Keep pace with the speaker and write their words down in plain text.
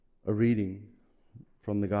A reading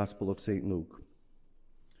from the Gospel of St. Luke.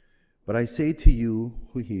 But I say to you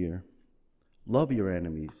who hear, love your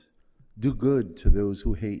enemies, do good to those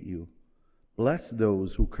who hate you, bless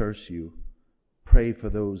those who curse you, pray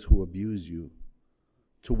for those who abuse you.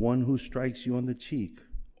 To one who strikes you on the cheek,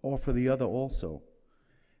 offer the other also.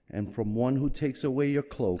 And from one who takes away your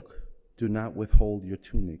cloak, do not withhold your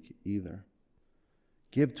tunic either.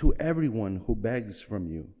 Give to everyone who begs from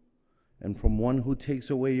you, and from one who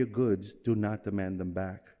takes away your goods, do not demand them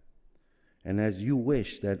back. And as you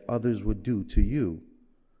wish that others would do to you,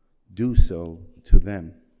 do so to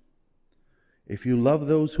them. If you love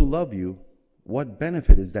those who love you, what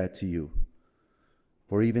benefit is that to you?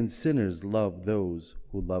 For even sinners love those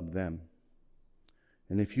who love them.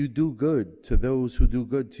 And if you do good to those who do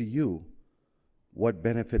good to you, what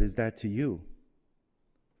benefit is that to you?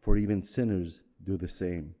 For even sinners do the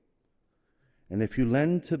same. And if you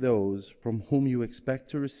lend to those from whom you expect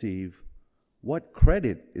to receive, what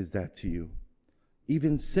credit is that to you?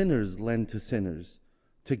 Even sinners lend to sinners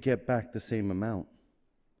to get back the same amount.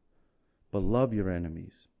 But love your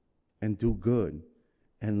enemies, and do good,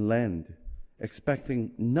 and lend,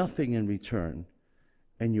 expecting nothing in return,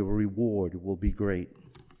 and your reward will be great.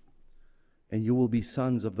 And you will be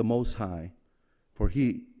sons of the Most High, for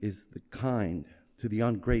He is kind to the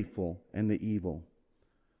ungrateful and the evil.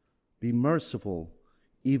 Be merciful,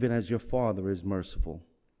 even as your Father is merciful.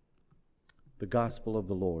 The Gospel of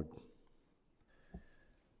the Lord.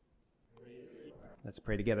 Let's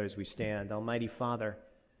pray together as we stand. Almighty Father,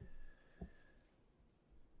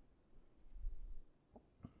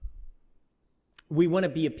 we want to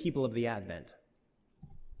be a people of the Advent.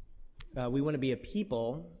 We want to be a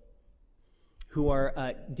people who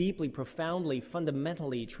are deeply, profoundly,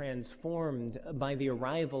 fundamentally transformed by the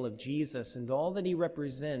arrival of Jesus and all that He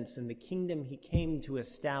represents and the kingdom He came to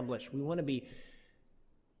establish. We want to be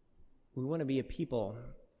a people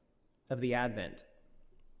of the Advent.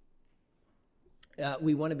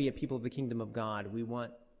 We want to be a people of the kingdom of God. We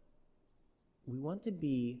want to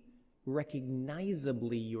be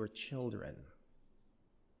recognizably your children.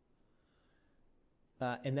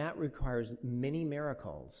 And that requires many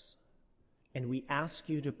miracles. And we ask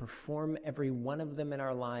you to perform every one of them in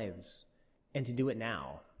our lives and to do it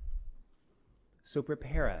now. So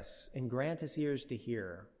prepare us and grant us ears to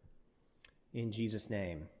hear. In Jesus'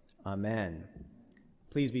 name, amen.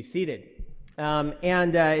 Please be seated.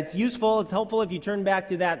 It's useful, it's helpful if you turn back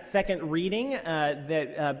to that second reading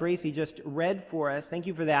that Bracy just read for us. Thank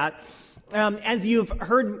you for that. As you've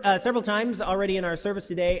heard several times already in our service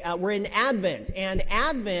today, we're in Advent. And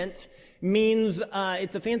Advent means,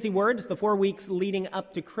 it's a fancy word, it's the 4 weeks leading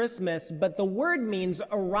up to Christmas, but the word means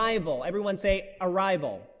arrival. Everyone say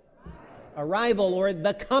arrival. Arrival, or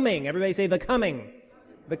the coming. Everybody say the coming.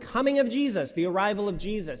 The coming of Jesus, the arrival of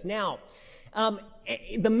Jesus. Now,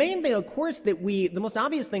 the main thing, of course, the most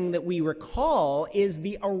obvious thing that we recall is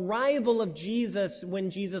the arrival of Jesus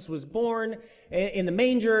when Jesus was born in the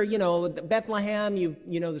manger, Bethlehem,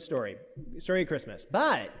 you know the story of Christmas.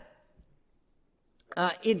 But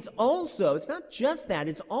it's not just that,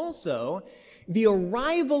 it's also the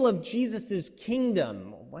arrival of Jesus'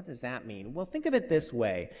 kingdom. What does that mean? Well, think of it this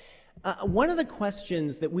way. One of the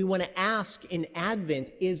questions that we want to ask in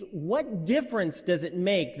Advent is, what difference does it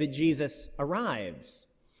make that Jesus arrives?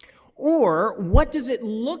 Or what does it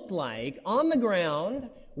look like on the ground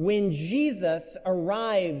when Jesus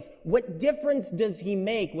arrives? What difference does He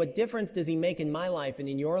make? What difference does He make in my life and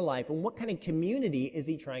in your life? And what kind of community is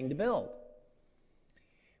He trying to build?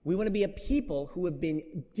 We want to be a people who have been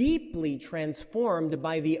deeply transformed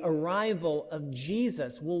by the arrival of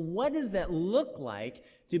Jesus. Well, what does that look like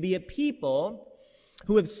to be a people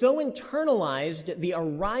who have so internalized the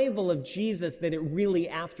arrival of Jesus that it really,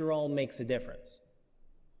 after all, makes a difference?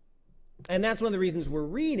 And that's one of the reasons we're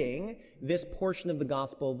reading this portion of the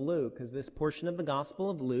Gospel of Luke, because this portion of the Gospel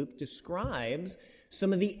of Luke describes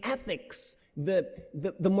some of the ethics,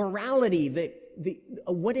 the morality,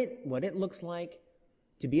 what it looks like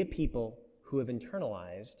to be a people who have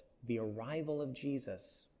internalized the arrival of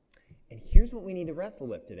Jesus. And here's what we need to wrestle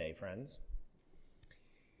with today, friends.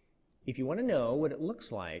 If you want to know what it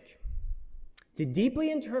looks like to deeply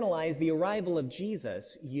internalize the arrival of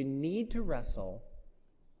Jesus, you need to wrestle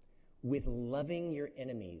with loving your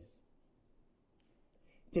enemies.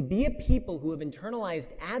 To be a people who have internalized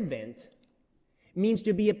Advent means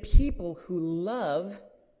to be a people who love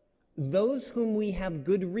those whom we have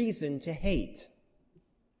good reason to hate.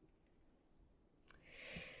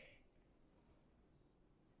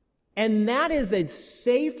 And that is a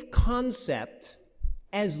safe concept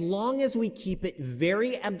as long as we keep it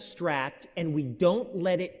very abstract and we don't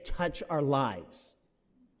let it touch our lives.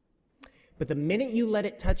 But the minute you let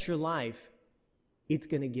it touch your life, it's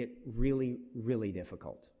going to get really, really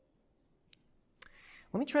difficult.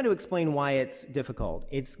 Let me try to explain why it's difficult.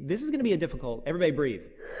 This is going to be a difficult, everybody breathe.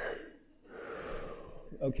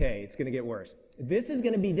 Okay, it's going to get worse. This is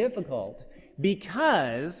going to be difficult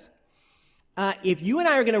because if you and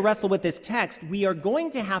I are going to wrestle with this text, we are going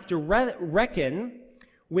to have to reckon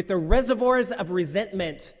with the reservoirs of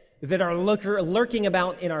resentment that are lurking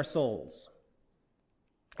about in our souls.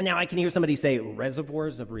 Now, I can hear somebody say,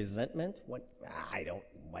 reservoirs of resentment? What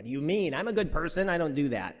do you mean? I'm a good person. I don't do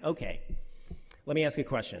that. Okay. Let me ask you a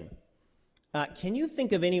question. Can you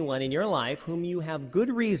think of anyone in your life whom you have good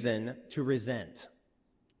reason to resent?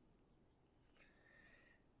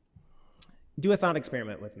 Do a thought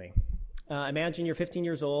experiment with me. Imagine you're 15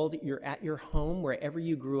 years old, you're at your home wherever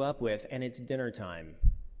you grew up with, and it's dinner time.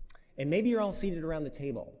 And maybe you're all seated around the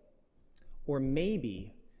table. Or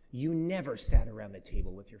maybe you never sat around the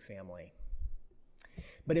table with your family.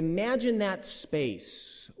 But imagine that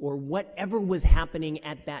space or whatever was happening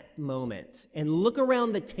at that moment and look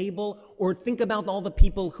around the table or think about all the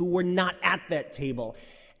people who were not at that table.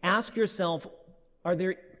 Ask yourself,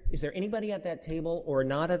 is there anybody at that table or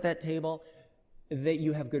not at that table that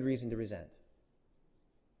you have good reason to resent?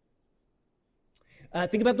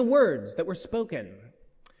 Think about the words that were spoken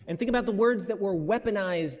and think about the words that were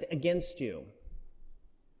weaponized against you.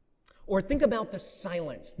 Or think about the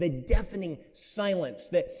silence, the deafening silence,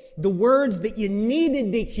 the words that you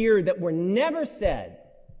needed to hear that were never said.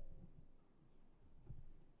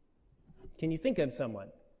 Can you think of someone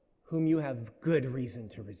whom you have good reason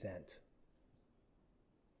to resent?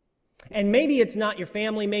 And maybe it's not your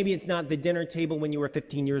family, maybe it's not the dinner table when you were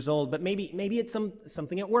 15 years old, but maybe it's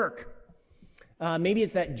something at work. Maybe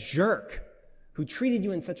it's that jerk who treated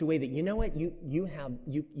you in such a way that, you know what,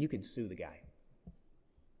 you could sue the guy.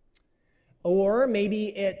 Or maybe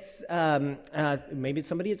it's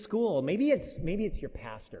somebody at school. Maybe it's your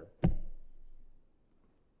pastor.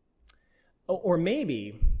 Or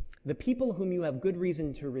maybe the people whom you have good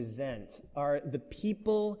reason to resent are the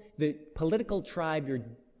political tribe you're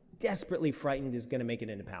desperately frightened is going to make it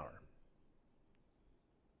into power.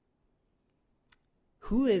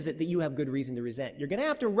 Who is it that you have good reason to resent? You're going to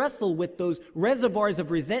have to wrestle with those reservoirs of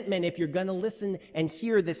resentment if you're going to listen and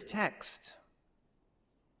hear this text.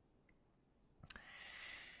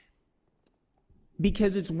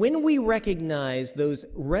 Because it's when we recognize those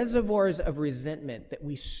reservoirs of resentment that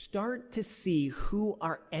we start to see who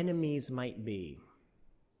our enemies might be.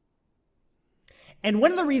 And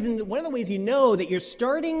one of the ways you know that you're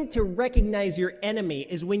starting to recognize your enemy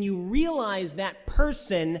is when you realize that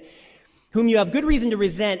person whom you have good reason to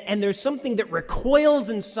resent, and there's something that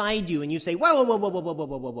recoils inside you, and you say, whoa, whoa, whoa, whoa, whoa, whoa,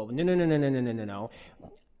 whoa, whoa, whoa, no.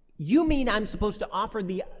 You mean I'm supposed to offer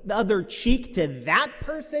the other cheek to that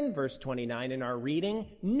person? Verse 29 in our reading.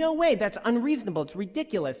 No way, that's unreasonable, it's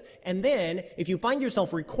ridiculous. And then, if you find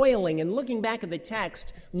yourself recoiling and looking back at the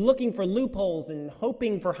text, looking for loopholes and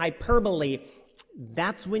hoping for hyperbole,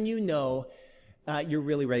 that's when you know you're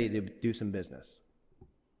really ready to do some business.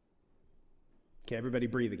 Okay, everybody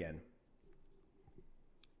breathe again.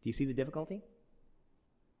 Do you see the difficulty?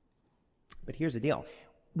 But here's the deal.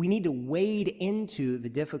 We need to wade into the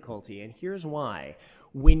difficulty, and here's why.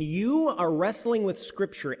 When you are wrestling with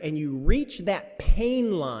Scripture and you reach that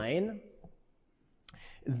pain line,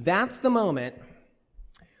 that's the moment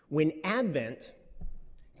when Advent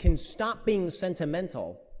can stop being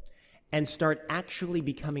sentimental and start actually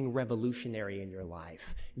becoming revolutionary in your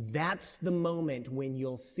life. That's the moment when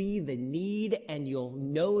you'll see the need and you'll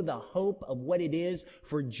know the hope of what it is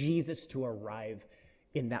for Jesus to arrive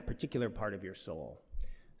in that particular part of your soul.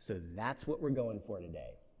 So that's what we're going for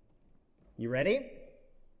today. You ready?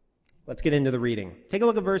 Let's get into the reading. Take a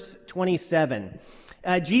look at verse 27.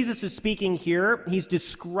 Jesus is speaking here. He's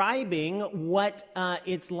describing what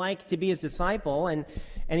it's like to be his disciple. And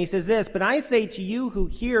he says this, "But I say to you who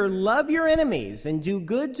hear, love your enemies and do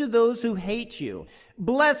good to those who hate you.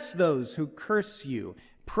 Bless those who curse you.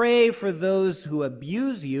 Pray for those who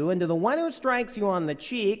abuse you. And to the one who strikes you on the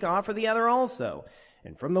cheek, offer the other also.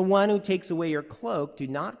 And from the one who takes away your cloak, do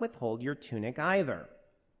not withhold your tunic either."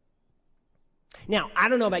 Now, I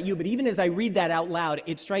don't know about you, but even as I read that out loud,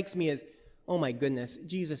 it strikes me as, oh my goodness,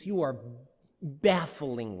 Jesus, you are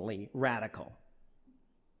bafflingly radical.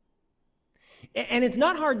 And it's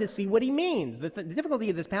not hard to see what he means. The difficulty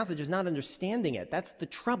of this passage is not understanding it. That's the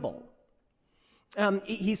trouble.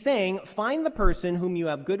 He's saying, find the person whom you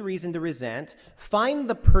have good reason to resent. Find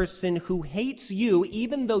the person who hates you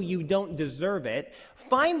even though you don't deserve it.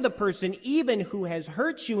 Find the person even who has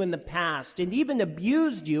hurt you in the past and even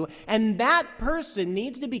abused you, and that person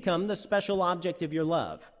needs to become the special object of your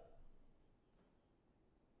love.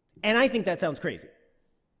 And I think that sounds crazy.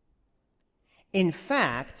 In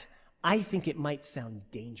fact, I think it might sound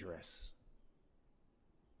dangerous.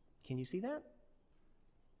 Can you see that?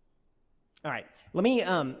 All right, let me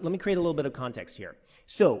create a little bit of context here.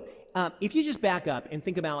 So, if you just back up and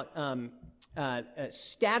think about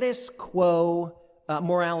status quo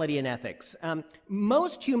morality and ethics,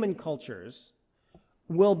 most human cultures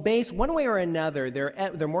will base one way or another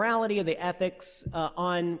their morality or the ethics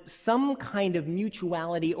on some kind of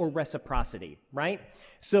mutuality or reciprocity, right?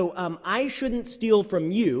 So I shouldn't steal from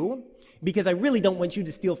you because I really don't want you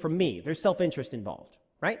to steal from me. There's self-interest involved,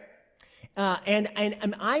 right? And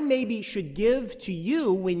I maybe should give to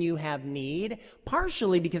you when you have need,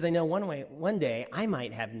 partially because I know one day I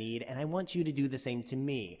might have need, and I want you to do the same to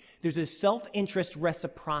me. There's a self-interest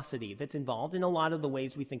reciprocity that's involved in a lot of the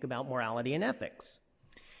ways we think about morality and ethics.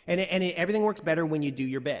 And everything works better when you do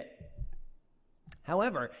your bit.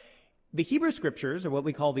 However, the Hebrew Scriptures, or what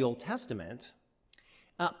we call the Old Testament,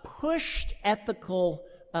 pushed ethical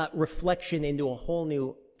reflection into a whole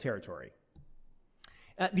new territory.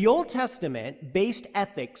 The Old Testament based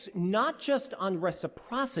ethics not just on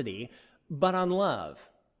reciprocity, but on love.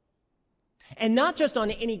 And not just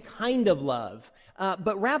on any kind of love,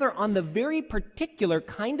 but rather on the very particular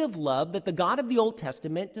kind of love that the God of the Old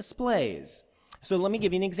Testament displays. So let me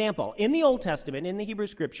give you an example. In the Old Testament, in the Hebrew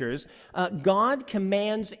Scriptures, God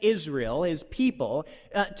commands Israel, his people,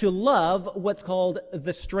 to love what's called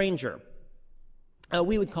the stranger.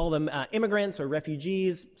 We would call them immigrants or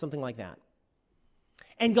refugees, something like that.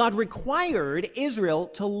 And God required Israel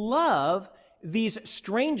to love these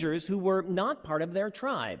strangers who were not part of their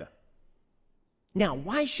tribe. Now,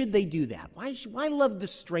 why should they do that? Why love the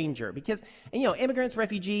stranger? Because, immigrants,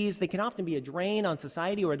 refugees, they can often be a drain on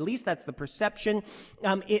society, or at least that's the perception.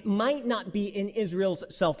 It might not be in Israel's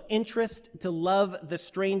self-interest to love the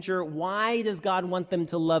stranger. Why does God want them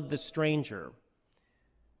to love the stranger?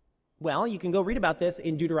 Well, you can go read about this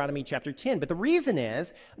in Deuteronomy chapter 10. But the reason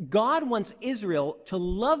is, God wants Israel to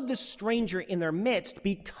love the stranger in their midst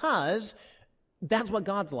because that's what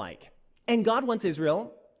God's like. And God wants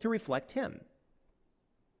Israel to reflect him.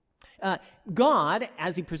 God,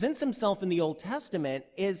 as he presents himself in the Old Testament,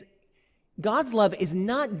 God's love is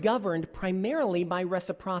not governed primarily by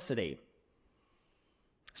reciprocity.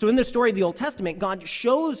 So in the story of the Old Testament, God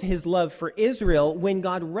shows his love for Israel when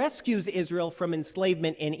God rescues Israel from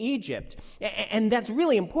enslavement in Egypt. And that's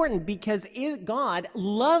really important because God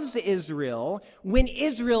loves Israel when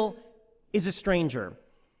Israel is a stranger.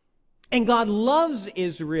 And God loves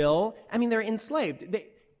Israel, they're enslaved.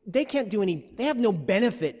 They can't do they have no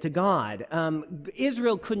benefit to God.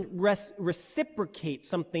 Israel couldn't reciprocate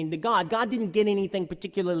something to God. God didn't get anything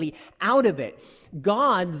particularly out of it.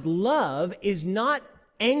 God's love is not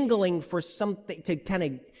angling for something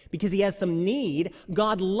because he has some need.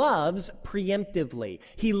 God loves preemptively.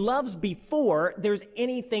 He loves before there's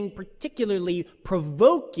anything particularly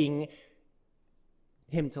provoking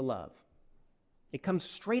him to love. It comes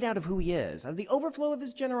straight out of who he is, out of the overflow of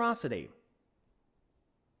his generosity.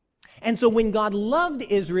 And so when God loved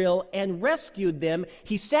Israel and rescued them,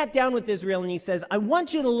 he sat down with Israel and he says, I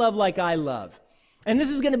want you to love like I love. And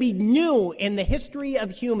this is going to be new in the history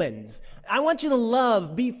of humans. I want you to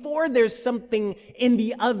love before there's something in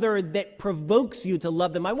the other that provokes you to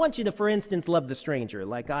love them. I want you to, for instance, love the stranger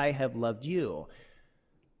like I have loved you.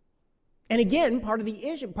 And again, part of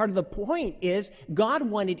the point is God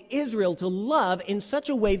wanted Israel to love in such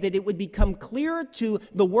a way that it would become clearer to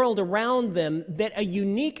the world around them that a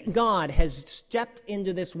unique God has stepped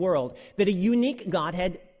into this world, that a unique God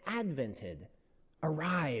had advented,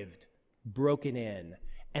 arrived, broken in,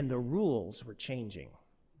 and the rules were changing.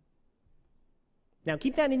 Now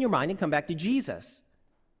keep that in your mind and come back to Jesus.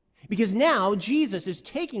 Because now Jesus is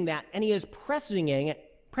taking that and he is pressing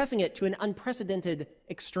it to an unprecedented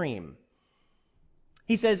extreme.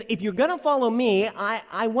 He says, if you're going to follow me,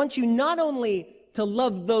 I want you not only to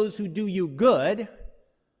love those who do you good,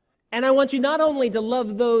 and I want you not only to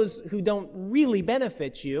love those who don't really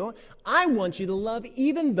benefit you, I want you to love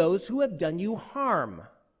even those who have done you harm.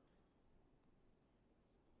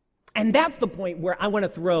 And that's the point where I want to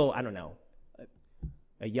throw,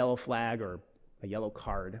 a yellow flag or a yellow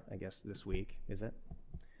card, I guess, this week, is it?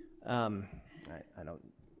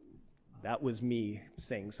 That was me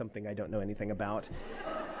saying something I don't know anything about.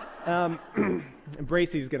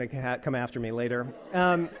 Bracey's going to come after me later.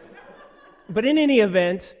 But in any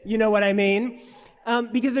event, you know what I mean?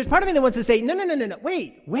 Because there's part of me that wants to say, no,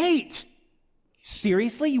 wait.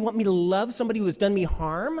 Seriously? You want me to love somebody who has done me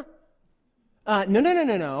harm?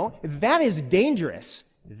 No. That is dangerous.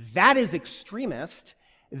 That is extremist.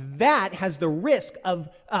 that has the risk of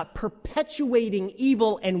perpetuating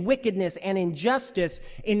evil and wickedness and injustice.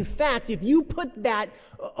 In fact, if you put that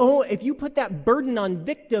burden on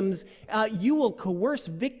victims, you will coerce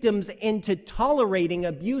victims into tolerating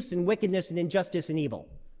abuse and wickedness and injustice and evil.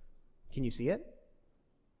 Can you see it?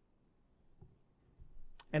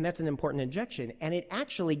 And that's an important objection. And it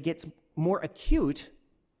actually gets more acute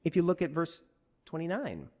if you look at verse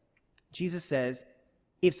 29. Jesus says,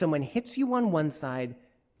 if someone hits you on one side,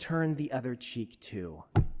 turn the other cheek too.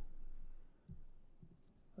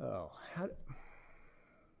 Oh, how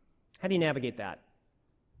do you navigate that?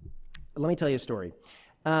 Let me tell you a story.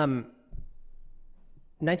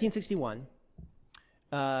 1961,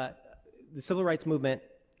 the Civil Rights Movement,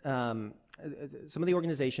 some of the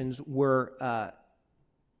organizations were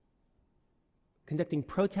conducting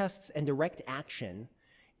protests and direct action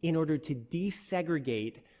in order to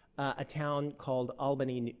desegregate a town called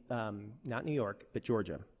Albany, not New York, but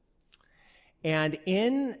Georgia. And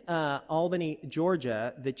in Albany,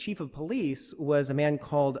 Georgia, the chief of police was a man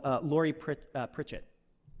called Laurie Pritchett.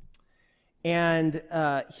 And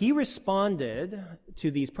he responded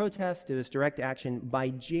to these protests, to this direct action, by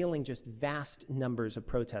jailing just vast numbers of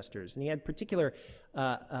protesters. And he had particular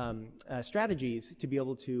strategies to be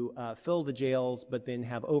able to fill the jails, but then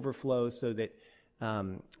have overflow so that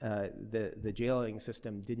the jailing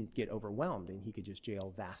system didn't get overwhelmed and he could just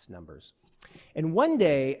jail vast numbers. And one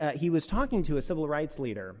day, he was talking to a civil rights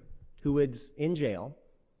leader who was in jail.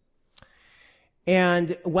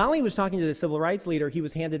 And while he was talking to the civil rights leader, he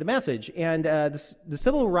was handed a message. And the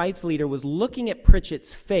civil rights leader was looking at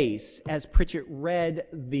Pritchett's face as Pritchett read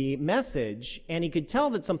the message, and he could tell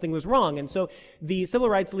that something was wrong. And so the civil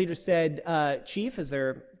rights leader said, Chief, is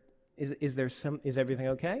everything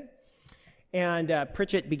okay? And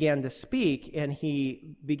Pritchett began to speak, and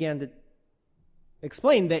he began to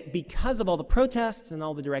explain that because of all the protests and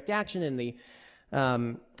all the direct action and the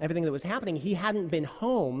everything that was happening, he hadn't been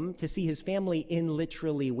home to see his family in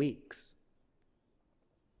literally weeks.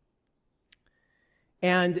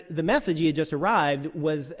 And the message he had just arrived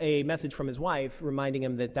was a message from his wife reminding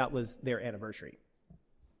him that that was their anniversary.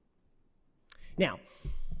 Now,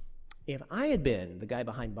 if I had been the guy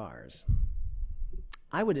behind bars,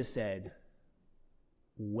 I would have said,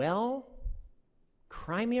 well,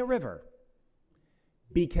 cry me a river,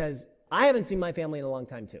 because I haven't seen my family in a long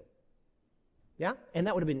time too. Yeah? And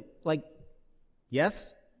that would have been like,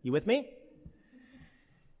 yes? You with me?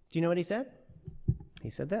 Do you know what he said? He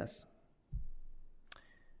said this.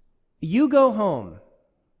 You go home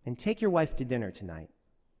and take your wife to dinner tonight.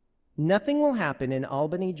 Nothing will happen in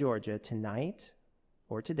Albany, Georgia tonight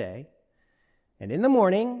or today. And in the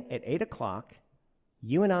morning at 8 o'clock,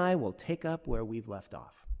 you and I will take up where we've left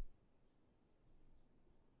off.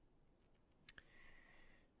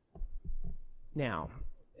 Now,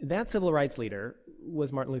 that civil rights leader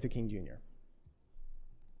was Martin Luther King Jr.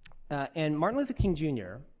 And Martin Luther King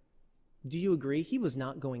Jr., do you agree? He was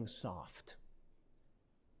not going soft.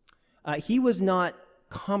 He was not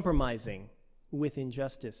compromising with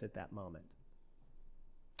injustice at that moment.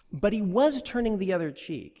 But he was turning the other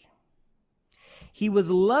cheek. He was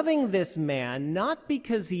loving this man, not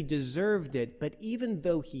because he deserved it, but even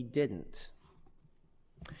though he didn't.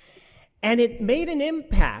 And it made an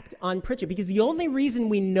impact on Pritchett, because the only reason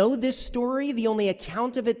we know this story, the only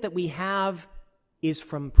account of it that we have, is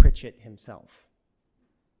from Pritchett himself.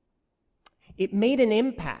 It made an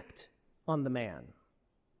impact on the man.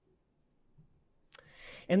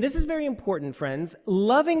 And this is very important, friends.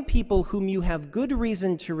 Loving people whom you have good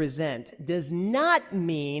reason to resent does not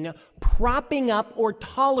mean propping up or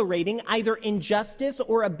tolerating either injustice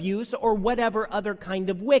or abuse or whatever other kind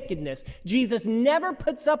of wickedness. Jesus never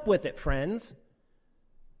puts up with it, friends,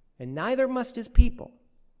 and neither must his people.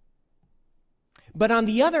 But on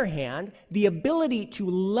the other hand, the ability to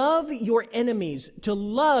love your enemies, to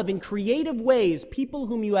love in creative ways people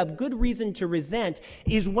whom you have good reason to resent,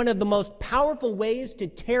 is one of the most powerful ways to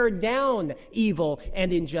tear down evil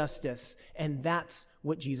and injustice. And that's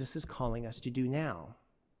what Jesus is calling us to do now.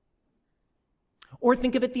 Or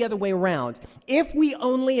think of it the other way around. If we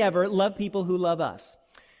only ever love people who love us,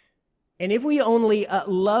 and if we only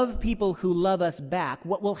love people who love us back,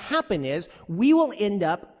 what will happen is we will end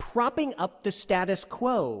up propping up the status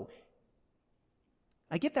quo.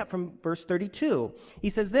 I get that from verse 32.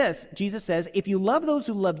 He says this, Jesus says, if you love those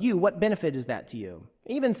who love you, what benefit is that to you?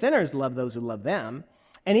 Even sinners love those who love them.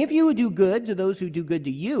 And if you do good to those who do good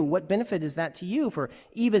to you, what benefit is that to you? For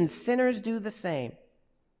even sinners do the same.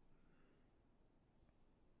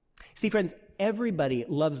 See, friends, everybody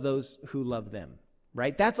loves those who love them.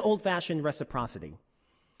 Right? That's old-fashioned reciprocity.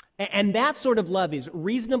 And that sort of love is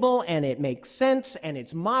reasonable, and it makes sense, and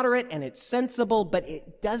it's moderate, and it's sensible, but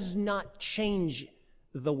it does not change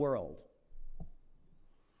the world.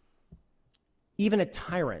 Even a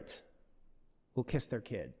tyrant will kiss their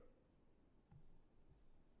kid.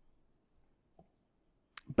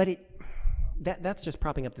 But that's just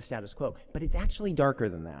propping up the status quo. But it's actually darker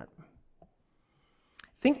than that.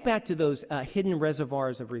 Think back to those hidden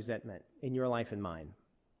reservoirs of resentment in your life and mine.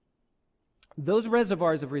 Those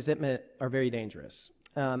reservoirs of resentment are very dangerous.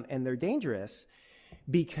 And they're dangerous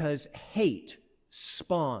because hate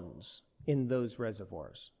spawns in those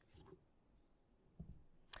reservoirs.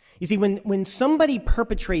 You see, when somebody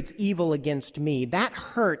perpetrates evil against me, that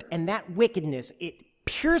hurt and that wickedness, it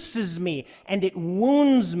pierces me and it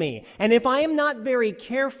wounds me. And if I am not very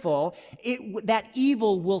careful, that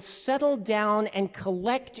evil will settle down and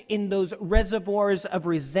collect in those reservoirs of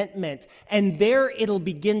resentment. And there it'll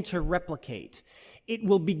begin to replicate. It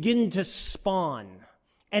will begin to spawn,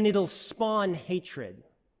 and it'll spawn hatred.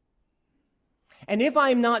 And if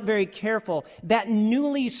I'm not very careful, that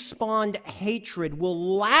newly spawned hatred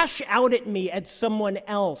will lash out at me at someone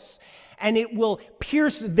else, and it will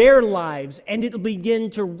pierce their lives, and it'll begin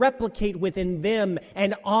to replicate within them,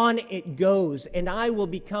 and on it goes. And I will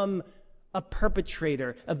become a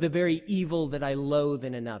perpetrator of the very evil that I loathe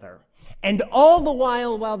in another. And all the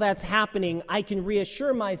while that's happening, I can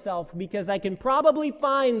reassure myself because I can probably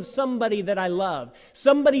find somebody that I love,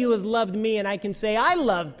 somebody who has loved me, and I can say, I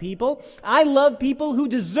love people. I love people who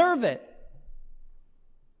deserve it.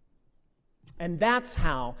 And that's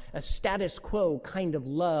how a status quo kind of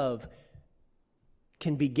love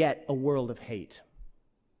can beget a world of hate.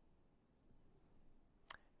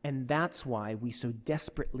 And that's why we so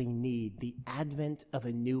desperately need the advent of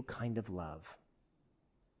a new kind of love.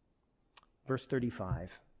 Verse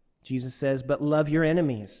 35, Jesus says, but love your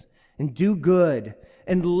enemies and do good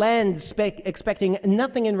and lend, expecting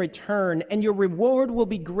nothing in return, and your reward will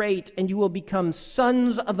be great, and you will become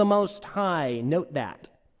sons of the Most High. Note that.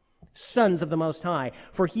 Sons of the Most High,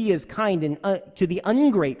 for he is kind to the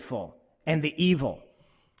ungrateful and the evil.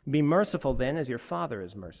 Be merciful then as your Father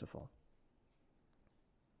is merciful.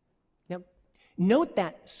 Now, note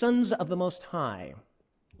that sons of the Most High.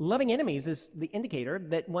 Loving enemies is the indicator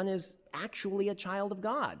that one is actually a child of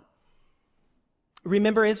God.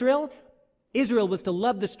 Remember Israel? Israel was to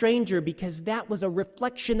love the stranger because that was a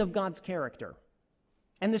reflection of God's character.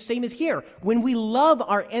 And the same is here. When we love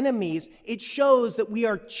our enemies, it shows that we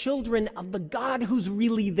are children of the God who's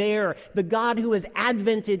really there, the God who has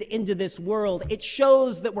advented into this world. It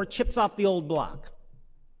shows that we're chips off the old block.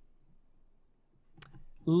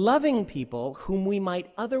 Loving people whom we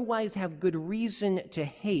might otherwise have good reason to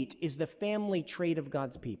hate is the family trait of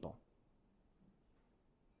God's people.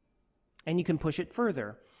 And you can push it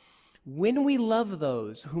further. When we love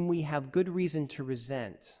those whom we have good reason to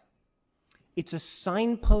resent, it's a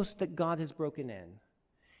signpost that God has broken in.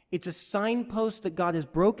 It's a signpost that God has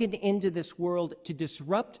broken into this world to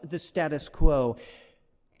disrupt the status quo,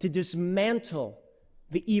 to dismantle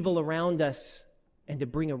the evil around us, and to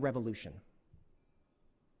bring a revolution.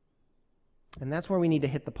 And that's where we need to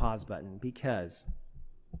hit the pause button, because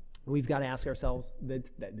we've got to ask ourselves,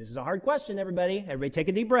 this is a hard question, everybody. Everybody take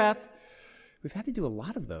a deep breath. We've had to do a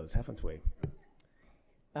lot of those, haven't we?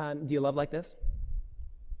 Do you love like this?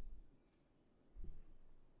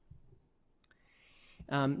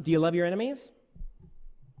 Do you love your enemies?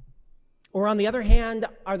 Or on the other hand,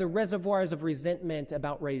 are the reservoirs of resentment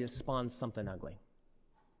about ready to spawn something ugly?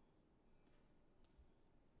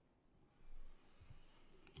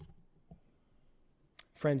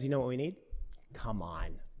 Friends, you know what we need? Come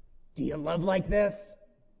on. Do you love like this?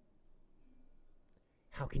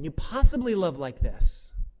 How can you possibly love like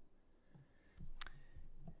this?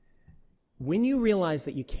 When you realize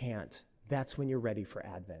that you can't, that's when you're ready for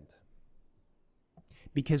Advent.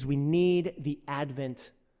 Because we need the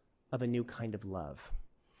advent of a new kind of love.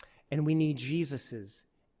 And we need Jesus's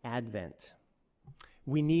advent.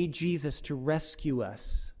 We need Jesus to rescue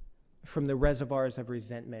us from the reservoirs of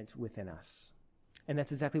resentment within us. And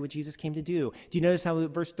that's exactly what Jesus came to do. Do you notice how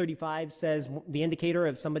verse 35 says the indicator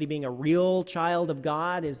of somebody being a real child of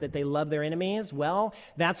God is that they love their enemies? Well,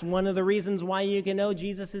 that's one of the reasons why you can know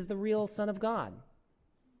Jesus is the real Son of God.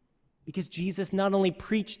 Because Jesus not only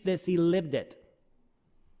preached this, he lived it.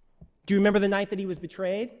 Do you remember the night that he was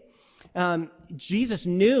betrayed? Jesus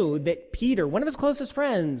knew that Peter, one of his closest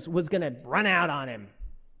friends, was going to run out on him.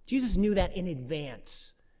 Jesus knew that in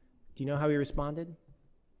advance. Do you know how he responded?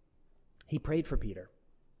 He prayed for Peter.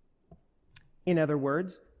 In other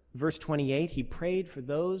words, verse 28, he prayed for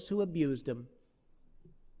those who abused him.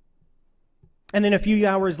 And then a few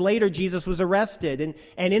hours later, Jesus was arrested.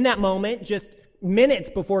 And in that moment, just minutes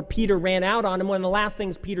before Peter ran out on him, one of the last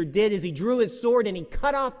things Peter did is he drew his sword and he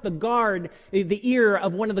cut off the ear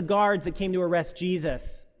of one of the guards that came to arrest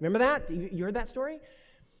Jesus. Remember that? You heard that story?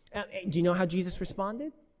 Do you know how Jesus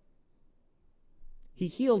responded? He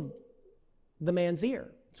healed the man's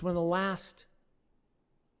ear. It's one of the last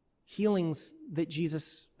healings of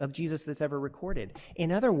Jesus that's ever recorded.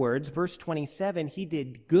 In other words, verse 27, he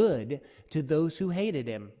did good to those who hated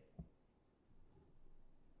him.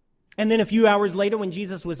 And then a few hours later, when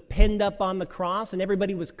Jesus was pinned up on the cross and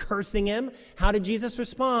everybody was cursing him, how did Jesus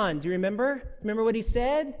respond? Do you remember? Remember what he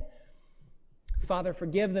said? Father,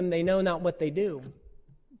 forgive them. They know not what they do.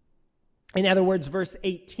 In other words, verse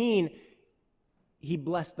 18, he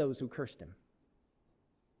blessed those who cursed him.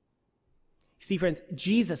 See, friends,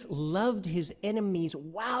 Jesus loved his enemies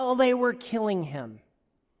while they were killing him.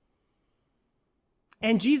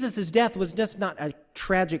 And Jesus' death was just not a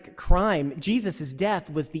tragic crime. Jesus'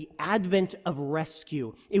 death was the advent of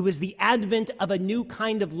rescue. It was the advent of a new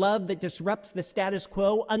kind of love that disrupts the status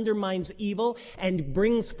quo, undermines evil, and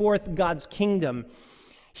brings forth God's kingdom.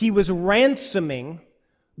 He was ransoming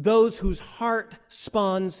those whose heart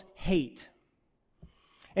spawns hate.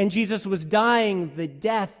 And Jesus was dying the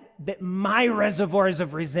death that my reservoirs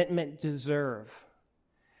of resentment deserve.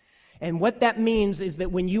 And what that means is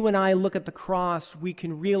that when you and I look at the cross, we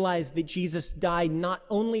can realize that Jesus died not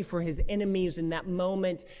only for his enemies in that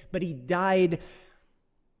moment, but he died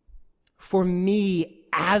for me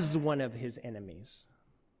as one of his enemies.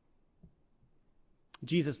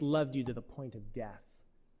 Jesus loved you to the point of death.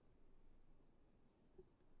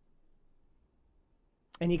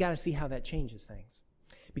 And you got to see how that changes things.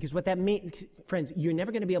 Because what that means, friends, you're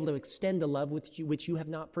never going to be able to extend the love which you have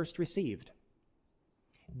not first received.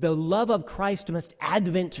 The love of Christ must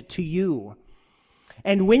advent to you.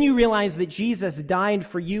 And when you realize that Jesus died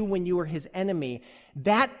for you when you were his enemy,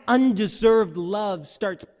 that undeserved love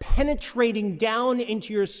starts penetrating down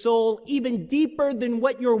into your soul even deeper than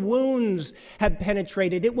what your wounds have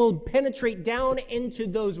penetrated. It will penetrate down into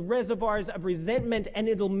those reservoirs of resentment, and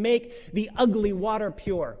it'll make the ugly water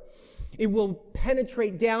pure. It will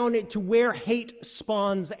penetrate down to where hate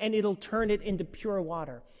spawns, and it'll turn it into pure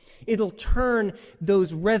water. It'll turn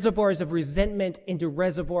those reservoirs of resentment into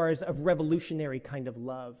reservoirs of revolutionary kind of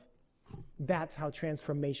love. That's how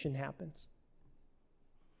transformation happens.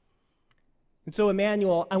 And so,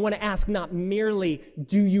 Emmanuel, I want to ask not merely,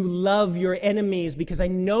 do you love your enemies? Because I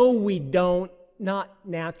know we don't, not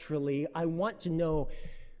naturally. I want to know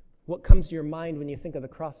what comes to your mind when you think of the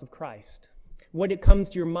cross of Christ. What it comes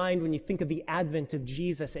to your mind when you think of the advent of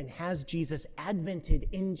Jesus, and has Jesus advented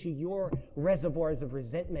into your reservoirs of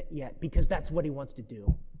resentment yet? Because that's what he wants to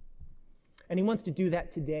do. And he wants to do that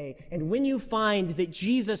today. And when you find that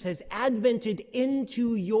Jesus has advented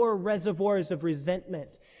into your reservoirs of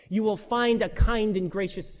resentment, you will find a kind and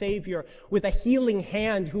gracious Savior with a healing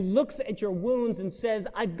hand who looks at your wounds and says,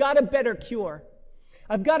 I've got a better cure.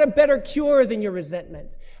 I've got a better cure than your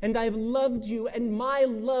resentment. And I've loved you, and my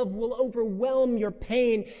love will overwhelm your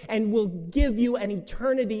pain and will give you an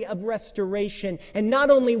eternity of restoration. And not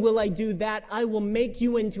only will I do that, I will make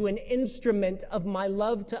you into an instrument of my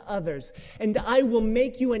love to others. And I will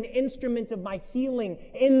make you an instrument of my healing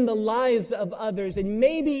in the lives of others, and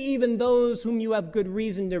maybe even those whom you have good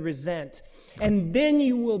reason to resent. And then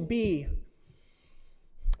you will be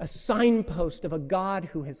a signpost of a God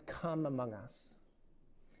who has come among us.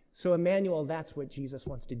 So, Emmanuel, that's what Jesus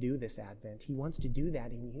wants to do this Advent. He wants to do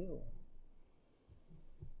that in you.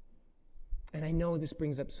 And I know this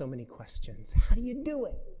brings up so many questions. How do you do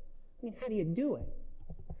it? I mean, how do you do it?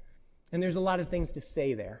 And there's a lot of things to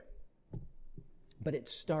say there. But it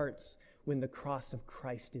starts when the cross of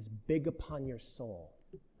Christ is big upon your soul.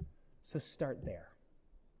 So start there.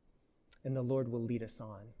 And the Lord will lead us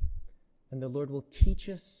on. And the Lord will teach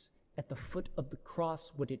us at the foot of the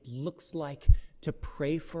cross what it looks like to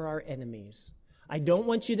pray for our enemies. I don't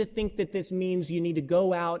want you to think that this means you need to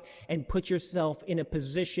go out and put yourself in a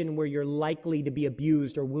position where you're likely to be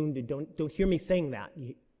abused or wounded. Don't hear me saying that.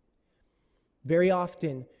 Very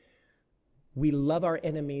often, we love our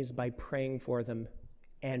enemies by praying for them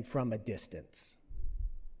and from a distance.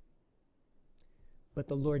 But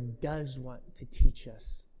the Lord does want to teach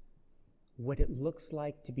us what it looks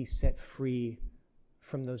like to be set free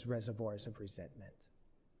from those reservoirs of resentment.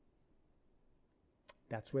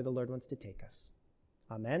 That's where the Lord wants to take us.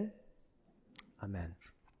 Amen? Amen.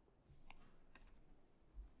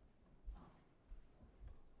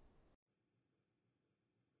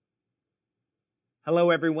 Hello,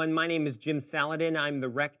 everyone. My name is Jim Saladin. I'm the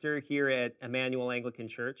rector here at Emmanuel Anglican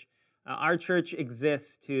Church. Our church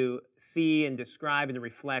exists to see and describe and to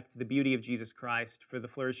reflect the beauty of Jesus Christ for the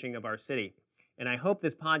flourishing of our city. And I hope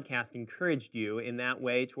this podcast encouraged you in that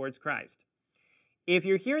way towards Christ. If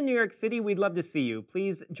you're here in New York City, we'd love to see you.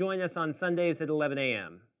 Please join us on Sundays at 11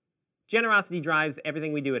 a.m. Generosity drives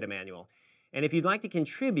everything we do at Emmanuel. And if you'd like to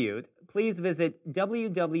contribute, please visit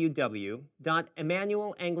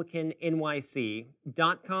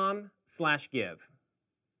www.emmanuelanglicannyc.com/give.